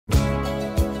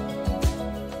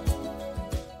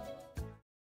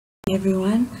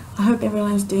everyone. I hope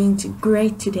everyone's doing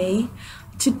great today.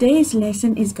 Today's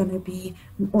lesson is going to be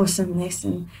an awesome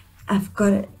lesson. I've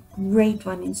got a great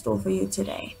one in store for you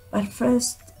today. But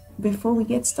first, before we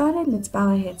get started, let's bow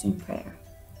our heads in prayer.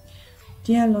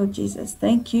 Dear Lord Jesus,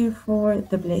 thank you for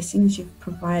the blessings you've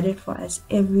provided for us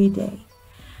every day.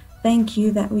 Thank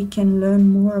you that we can learn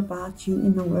more about you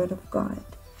in the Word of God.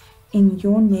 In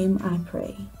your name I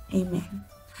pray. Amen.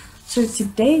 So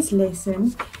today's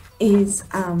lesson is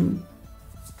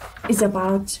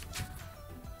about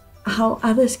how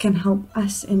others can help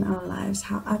us in our lives,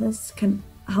 how others can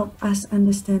help us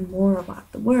understand more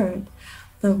about the Word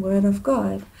of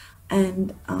God,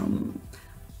 and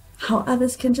how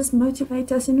others can just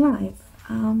motivate us in life.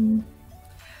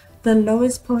 The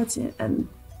lowest parts and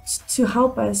to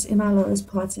help us in our lowest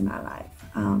parts in our life,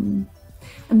 and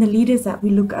the leaders that we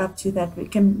look up to, that they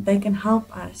can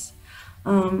help us.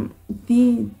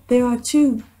 There are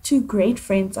two great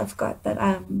friends I've got that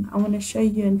I want to show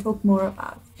you and talk more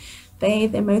about. They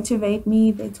motivate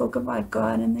me, they talk about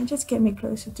God, and they just get me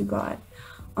closer to God.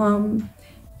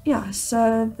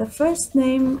 So the first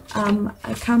name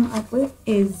I come up with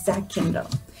is Zach Kindle.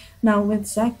 Now with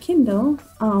Zach Kindle,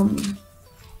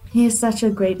 he is such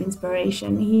a great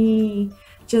inspiration.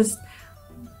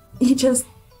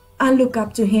 I look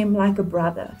up to him like a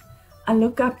brother. I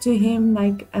look up to him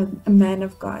like a man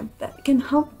of God that can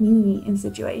help me in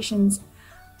situations.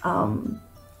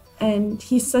 And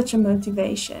he's such a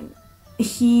motivation.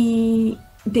 He's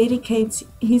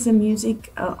a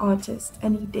music artist,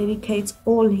 and he dedicates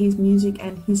all his music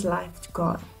and his life to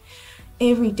God.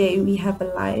 Every day we have a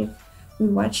live, we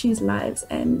watch his lives,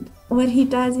 and what he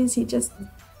does is he just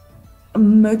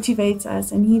motivates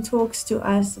us, and he talks to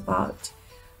us about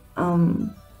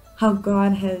how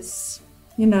God has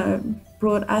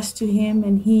brought us to him,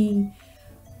 and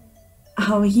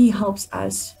how he helps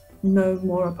us know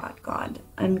more about God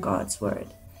and God's word.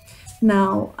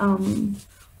 Now,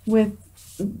 with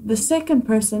the second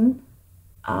person,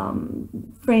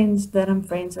 friends that I'm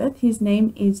friends with, his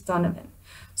name is Donovan.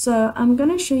 So I'm going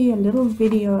to show you a little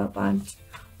video about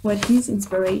what his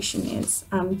inspiration is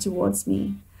towards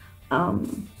me.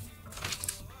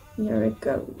 Here it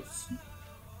goes.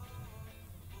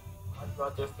 You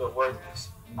out there feel worthless,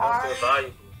 you don't feel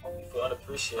valuable, you feel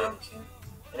unappreciated.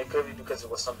 And it could be because of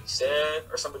what somebody said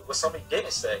or what somebody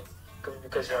didn't say. It could be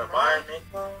because of your environment.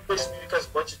 It could just be because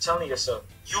of what you're telling yourself.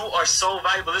 You are so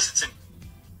valuable. Listen to me.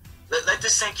 Let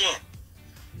this sink in.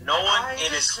 No one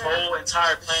in this whole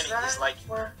entire planet is like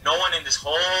you. No one in this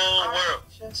whole world,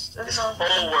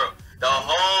 the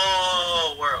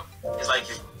whole world is like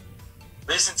you.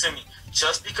 Listen to me.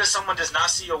 Just because someone does not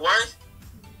see your worth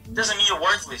doesn't mean you're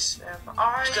worthless.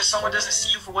 Because someone doesn't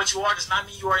see you for what you are does not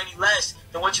mean you are any less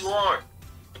than what you are.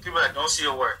 People that don't see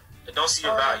your worth, that don't see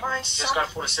your value, you just gotta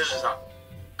pull the scissors out.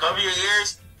 Cover your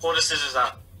ears, pull the scissors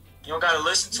out. You don't gotta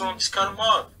listen to them, just cut them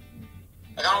off.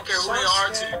 Like, I don't care who they are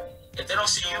to you. If they don't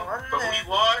see you for who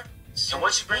you are and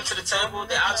what you bring to the table,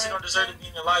 they obviously don't deserve to be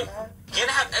in your life. You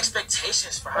gotta have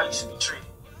expectations for how you should be treated.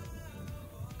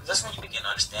 Because that's when you begin to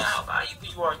understand how valuable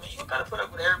you are. You don't gotta put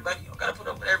up with everybody, you don't gotta put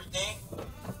up with everything.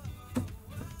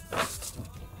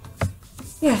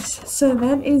 Yes, so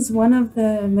that is one of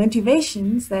the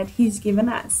motivations that he's given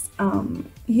us.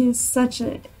 He's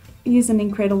an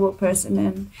incredible person,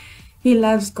 and he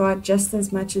loves God just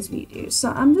as much as we do. So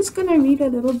I'm just going to read a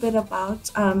little bit about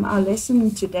our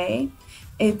lesson today.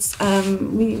 It's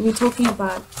we're talking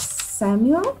about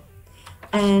Samuel,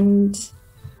 and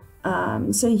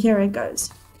so here it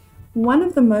goes. One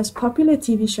of the most popular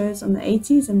TV shows on the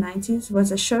 80s and 90s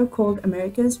was a show called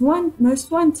America's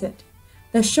Most Wanted.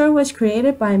 The show was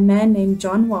created by a man named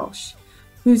John Walsh,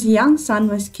 whose young son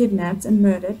was kidnapped and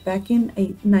murdered back in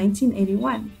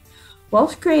 1981.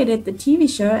 Walsh created the TV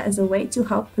show as a way to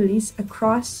help police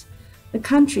across the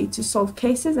country to solve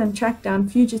cases and track down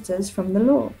fugitives from the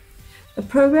law. The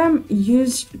program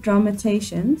used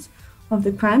dramatizations of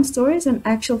the crime stories and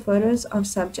actual photos of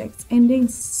subjects, ending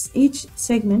each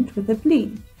segment with a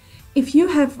plea. If you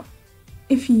have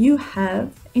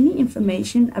any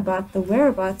information about the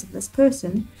whereabouts of this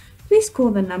person, please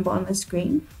call the number on the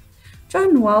screen.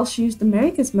 John Walsh used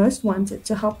America's Most Wanted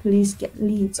to help police get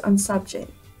leads on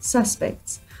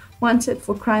suspects wanted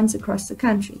for crimes across the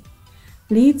country.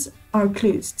 Leads are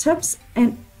clues, tips,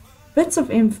 and bits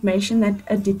of information that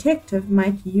a detective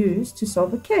might use to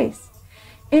solve a case.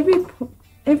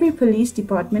 Every police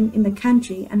department in the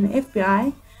country and the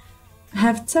FBI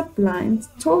have tip lines,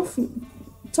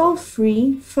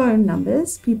 toll-free phone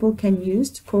numbers people can use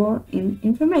to call in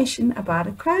information about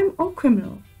a crime or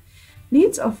criminal.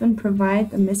 Leads often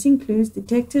provide the missing clues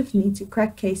detectives need to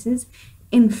crack cases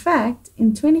In fact,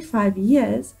 in 25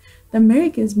 years, the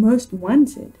America's Most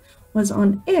Wanted was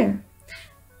on air,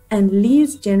 and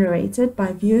leads generated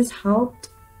by viewers helped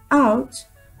out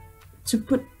to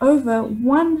put over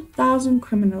 1,000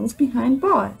 criminals behind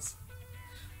bars.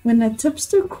 When a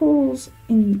tipster calls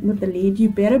in with the lead, you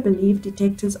better believe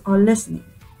detectives are listening.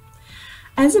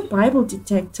 As a Bible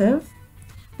detective,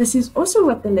 this is also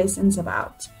what the lesson's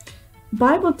about.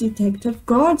 Bible detective,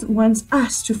 God wants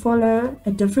us to follow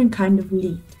a different kind of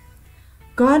lead.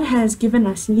 God has given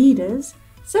us leaders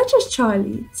such as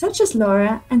Charlie, such as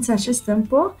Laura, and such as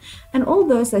Dimple, and all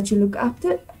those that you look up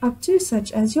to,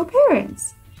 such as your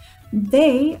parents.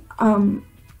 They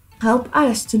help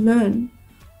us to learn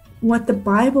what the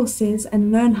Bible says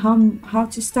and learn how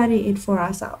to study it for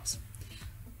ourselves.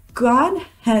 God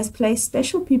has placed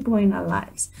special people in our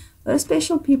lives. Those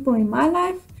special people in my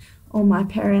life are my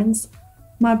parents,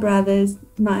 my brothers,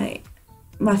 my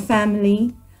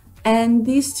family, and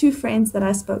these two friends that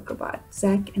I spoke about,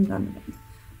 Zach and Donovan.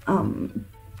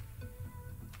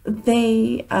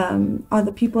 They are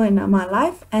the people in my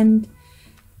life, and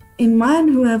in mine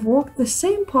who have walked the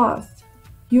same path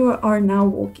you are now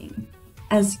walking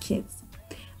as kids.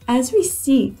 As we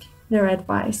seek their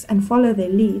advice and follow their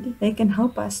lead, they can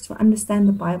help us to understand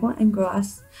the Bible and grow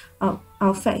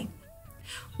our faith.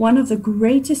 One of the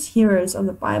greatest heroes of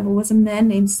the Bible was a man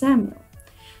named Samuel.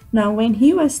 Now, when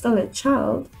he was still a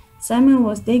child, Samuel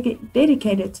was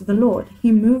dedicated to the Lord.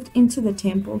 He moved into the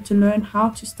temple to learn how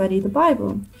to study the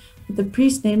Bible with a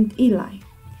priest named Eli.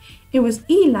 It was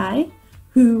Eli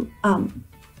who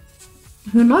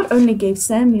not only gave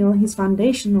Samuel his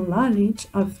foundational knowledge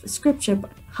of the scripture,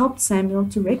 but helped Samuel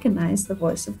to recognize the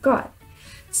voice of God.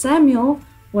 Samuel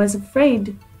was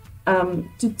afraid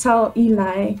to tell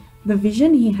Eli the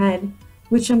vision he had,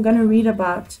 which I'm going to read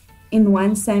about in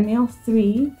 1 Samuel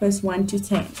 3, verse 1 to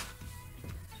 10.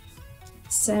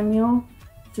 Samuel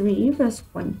 3, verse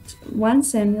 1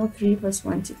 Samuel 3, verse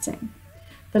 1 to 10.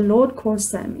 The Lord called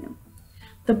Samuel.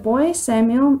 The boy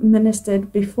Samuel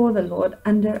ministered before the Lord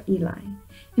under Eli.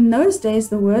 In those days,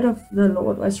 the word of the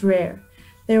Lord was rare.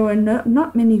 There were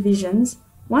not many visions.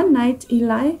 One night,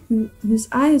 Eli, whose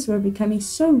eyes were becoming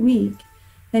so weak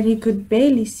that he could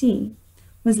barely see,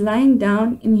 was lying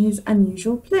down in his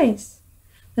unusual place.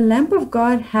 The lamp of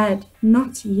God had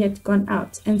not yet gone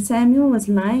out, and Samuel was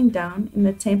lying down in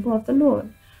the temple of the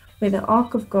Lord, where the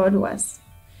ark of God was.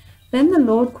 Then the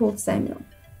Lord called Samuel.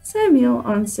 Samuel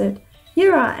answered,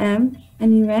 "Here I am."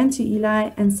 And he ran to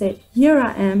Eli and said, "Here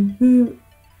I am, who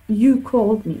you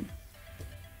called me."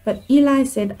 But Eli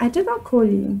said, "I did not call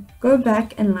you. Go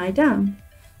back and lie down."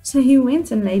 So he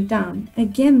went and lay down.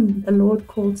 Again the Lord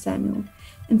called Samuel.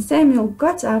 And Samuel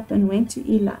got up and went to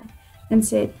Eli and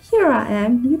said, "Here I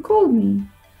am, you called me."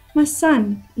 "My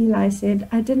son," Eli said,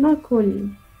 "I did not call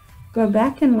you. Go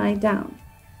back and lie down."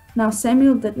 Now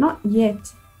Samuel did not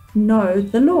yet know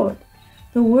the Lord.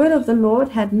 The word of the Lord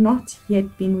had not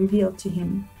yet been revealed to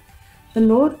him. The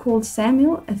Lord called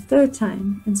Samuel a third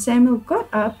time, and Samuel got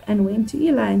up and went to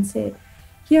Eli and said,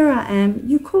 "Here I am,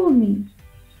 you called me."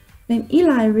 Then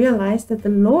Eli realized that the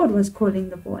Lord was calling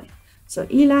the boy. So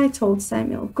Eli told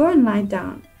Samuel, "Go and lie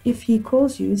down. If he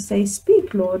calls you, say,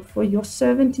 'Speak, Lord, for your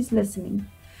servant is listening.'"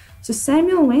 So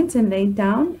Samuel went and lay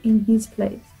down in his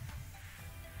place.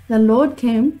 The Lord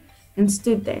came and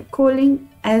stood there, calling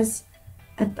as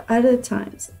at the other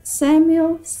times,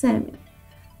 "Samuel, Samuel."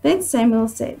 Then Samuel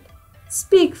said,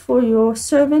 "Speak, for your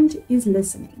servant is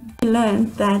listening." We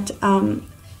learned that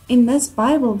in this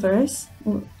Bible verse,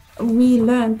 we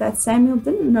learned that Samuel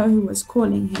didn't know who was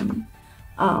calling him.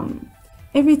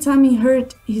 Every time he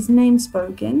heard his name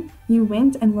spoken, he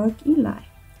went and woke Eli.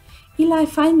 Eli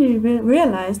finally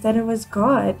realized that it was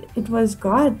God. It was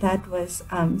God that was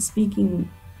speaking.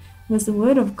 It was the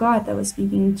word of God that was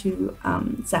speaking to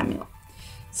Samuel.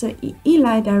 So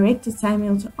Eli directed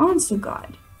Samuel to answer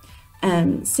God,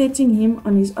 setting him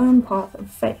on his own path of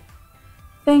faith.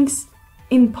 Thanks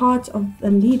in part of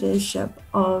the leadership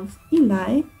of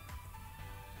Eli,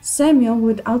 Samuel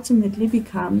would ultimately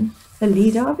become the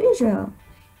leader of Israel.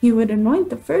 He would anoint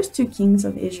the first two kings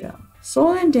of Israel,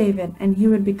 Saul and David, and he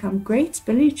would become great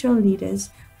spiritual leaders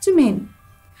to many.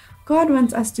 God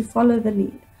wants us to follow the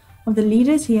lead of the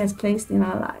leaders he has placed in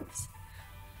our lives,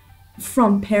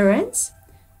 from parents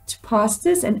to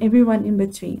pastors and everyone in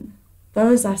between.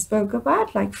 Those I spoke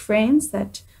about, like friends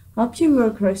that help you grow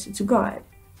closer to God.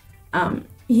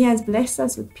 He has blessed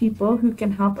us with people who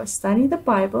can help us study the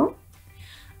Bible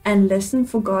and listen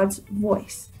for God's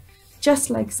voice,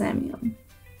 just like Samuel.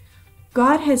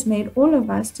 God has made all of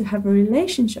us to have a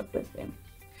relationship with him.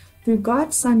 Through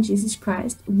God's Son, Jesus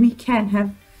Christ, we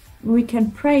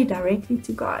can pray directly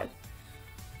to God.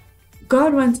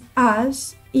 God wants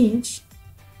us each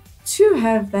to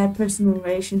have that personal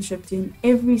relationship to Him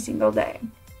every single day.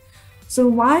 So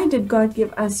why did God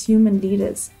give us human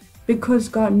leaders? Because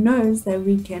God knows that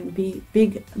they can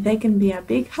be a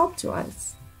big help to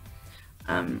us.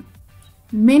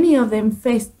 Many of them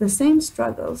faced the same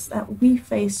struggles that we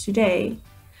face today.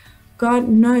 God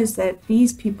knows that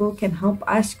these people can help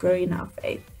us grow in our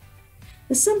faith.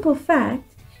 The simple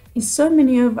fact is so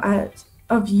many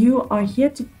of you are here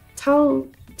to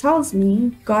tells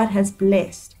me God has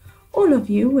blessed all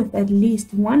of you with at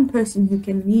least one person who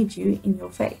can lead you in your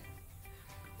faith.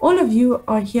 All of you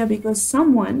are here because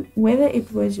someone, whether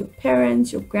it was your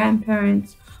parents, your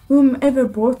grandparents, whomever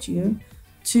brought you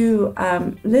to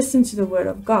listen to the Word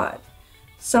of God,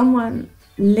 someone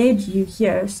led you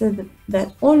here so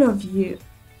that all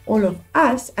of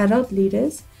us adult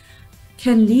leaders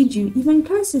can lead you even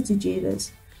closer to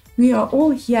Jesus. We are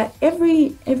all here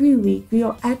every week. We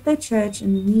are at the church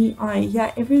and we are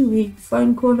here every week,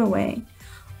 phone call away,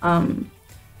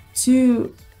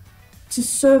 to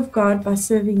serve God by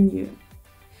serving you.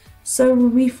 So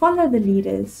when we follow the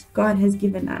leaders God has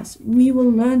given us, we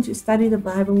will learn to study the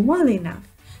Bible well enough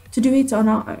to do it on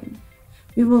our own.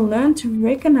 We will learn to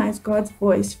recognize God's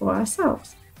voice for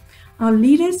ourselves. Our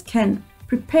leaders can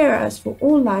prepare us for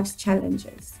all life's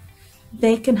challenges.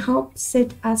 They can help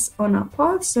set us on our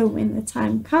path so when the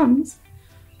time comes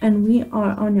and we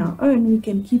are on our own, we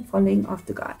can keep following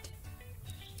after God.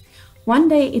 One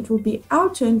day it will be our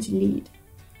turn to lead.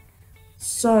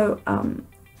 So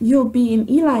you'll be in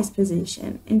Eli's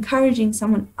position, encouraging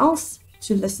someone else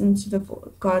to listen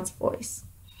to God's voice.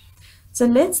 So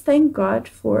let's thank God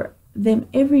for them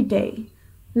every day.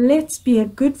 Let's be a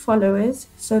good followers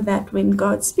so that when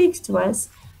God speaks to us,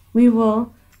 we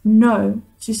will know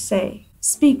to say,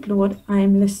 "Speak, Lord, I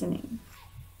am listening."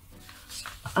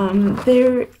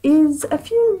 There is a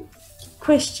few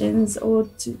questions or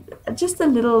just a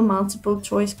little multiple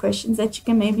choice questions that you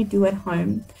can maybe do at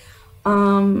home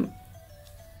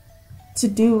to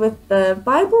do with the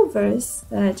Bible verse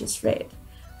that I just read.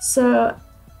 So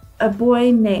a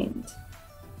boy named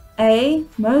A,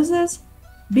 Moses,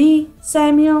 B,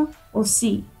 Samuel, or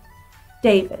C,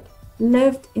 David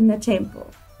lived in the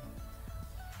temple.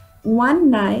 One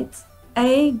night,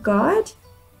 A, God,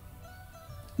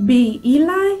 B,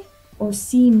 Eli, or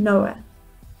C, Noah,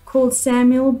 called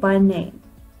Samuel by name.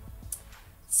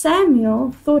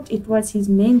 Samuel thought it was his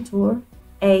mentor,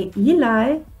 A,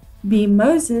 Eli, B,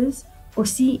 Moses, or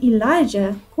C,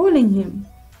 Elijah, calling him.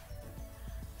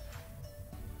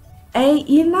 A,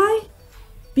 Eli,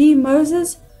 B,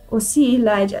 Moses, or C,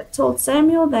 Elijah told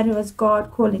Samuel that it was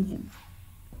God calling him.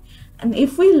 And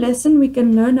if we listen, we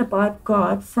can learn about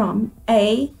God from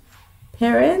A,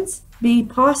 parents, B,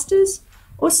 pastors,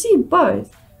 or C,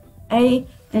 both, A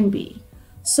and B.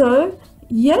 So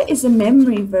here is a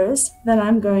memory verse that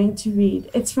I'm going to read.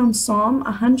 It's from Psalm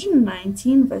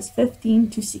 119, verse 15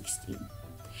 to 16.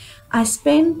 I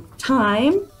spend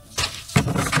time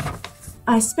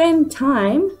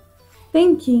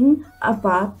thinking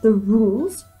about the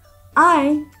rules.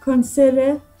 I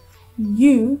consider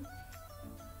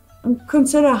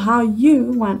how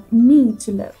you want me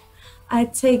to live. I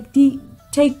take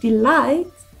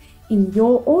delight in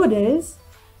your orders,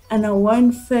 and I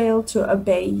won't fail to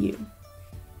obey you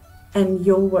and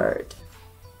your word.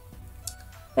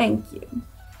 Thank you.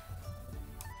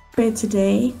 Prayer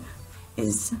today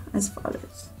is as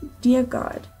follows. Dear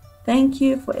God, thank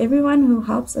you for everyone who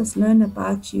helps us learn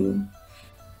about you.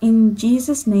 In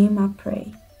Jesus' name I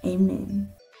pray. Amen.